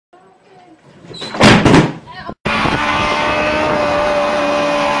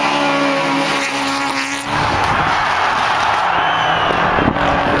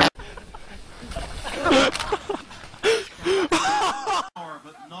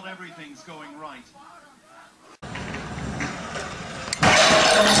But not everything's going right.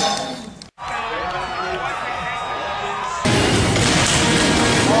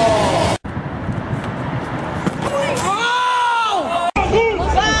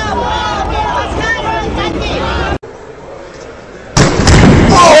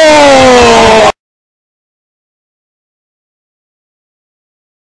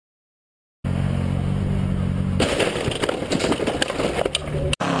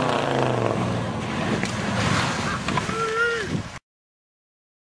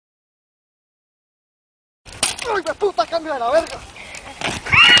 ¡Ay, me puta cambio de la verga!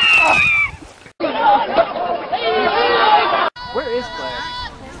 Where is Claire?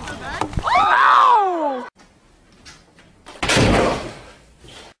 Oh!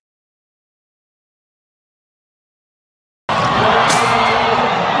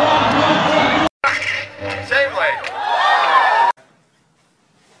 Same way.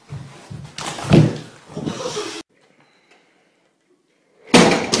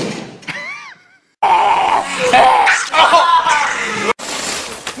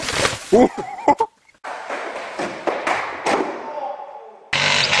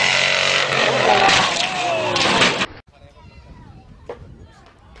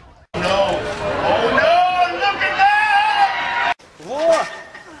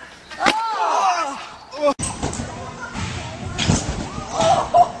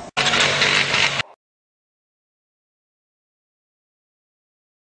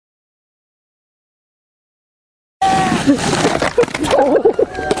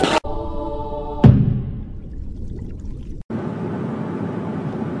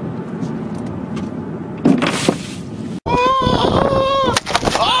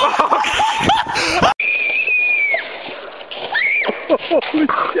 Holy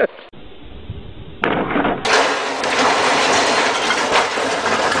shit!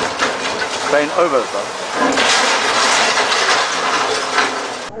 Playing over, bro.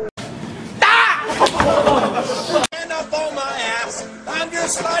 Stand up on my ass. I'm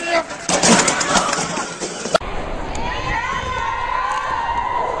just sliding.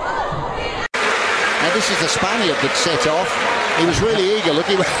 Now this is the Spaniard that set off. He was really eager. Look,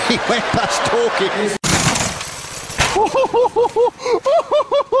 he went past talking.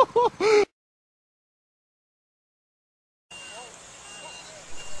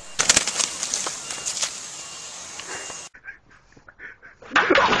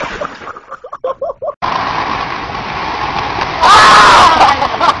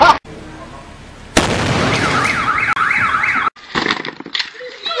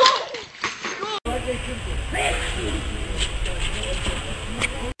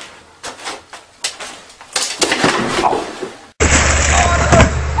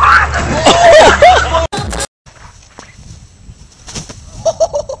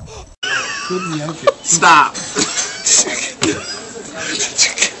 Stop.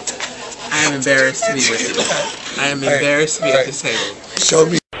 I am embarrassed to be with you. I am embarrassed to be at this table. Show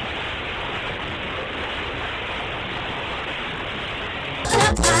me.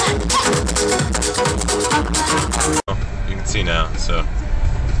 You can see now, so.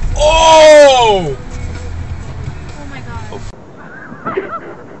 Oh! Oh my god.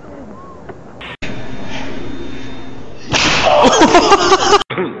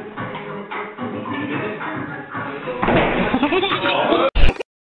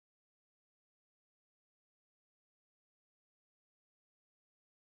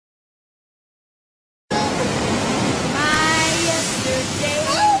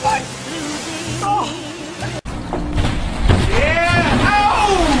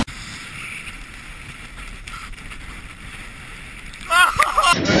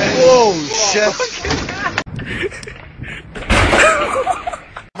 ¡Oh, shit!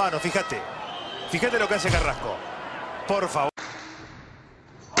 Mano, fíjate. Fíjate lo que hace Carrasco. Por favor.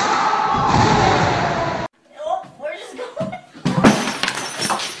 Oh, we're just going.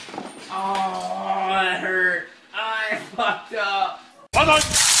 Oh, that hurt. I fucked up.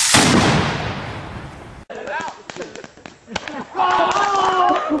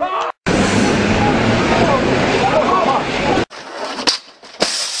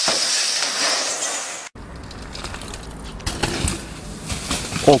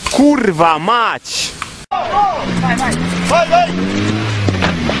 O kurwa mać!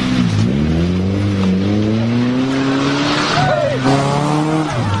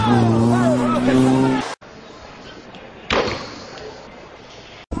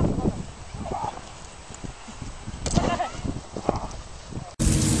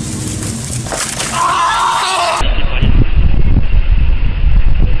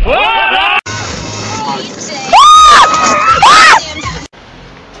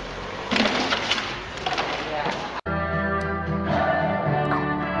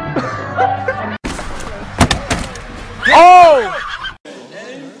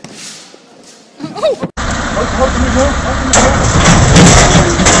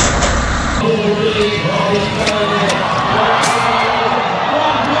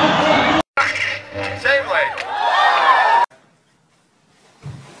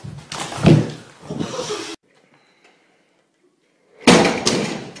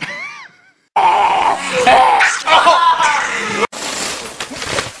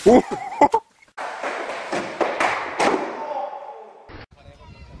 Oi,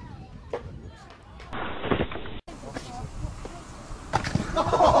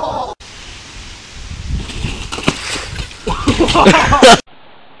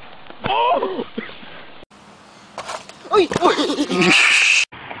 oi.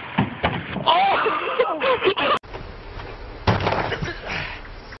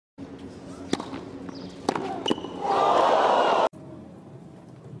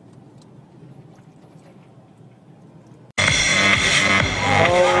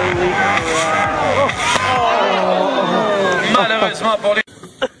 Malheureusement pour lui.